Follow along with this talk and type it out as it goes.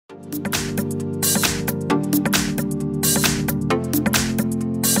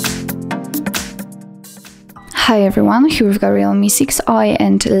Hi everyone, here we've got Realme 6i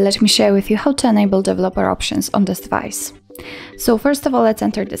and let me share with you how to enable developer options on this device. So first of all, let's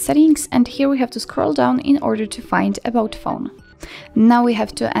enter the settings, and here we have to scroll down in order to find About Phone. Now we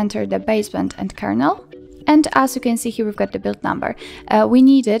have to enter the baseband and kernel, and as you can see here we've got the build number. We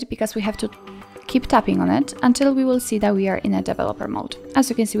need it because we have to keep tapping on it until we will see that we are in a developer mode. As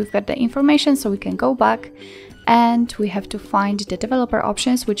you can see, we've got the information, so we can go back and we have to find the developer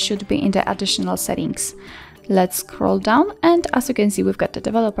options, which should be in the additional settings. Let's scroll down, and as you can see we've got the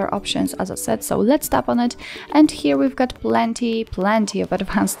developer options, as I said, so let's tap on it, and here we've got plenty of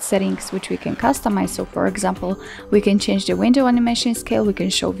advanced settings which we can customize. So for example, we can change the window animation scale, we can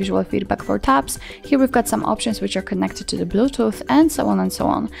show visual feedback for taps. Here we've got some options which are connected to the Bluetooth, and so on and so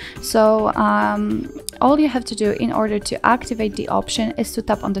on. So all you have to do in order to activate the option is to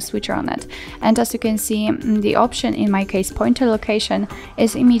tap on the switcher on it, and as you can see, the option, in my case pointer location,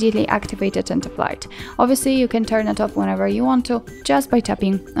 is immediately activated and applied. Obviously you can turn it off whenever you want to, just by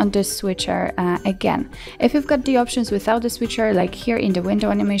tapping on this switcher again. If you've got the options without the switcher, like here in the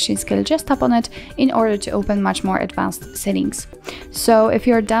window animation scale, just tap on it in order to open much more advanced settings. So if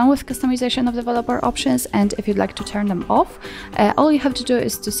you're done with customization of developer options and if you'd like to turn them off, all you have to do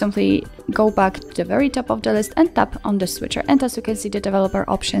is to simply go back to the very top of the list and tap on the switcher, and as you can see the developer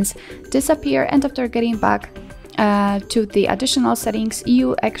options disappear, and after getting back to the additional settings,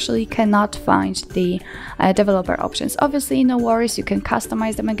 you actually cannot find the developer options. Obviously, no worries, you can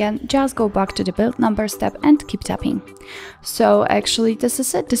customize them again, just go back to the build number step and keep tapping. So actually this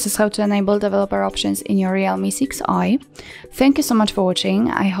is it. This is how to enable developer options in your Realme 6i. Thank you so much for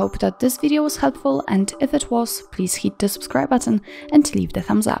watching. I hope that this video was helpful, and if it was, please hit the subscribe button and leave the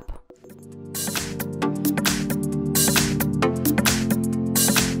thumbs up.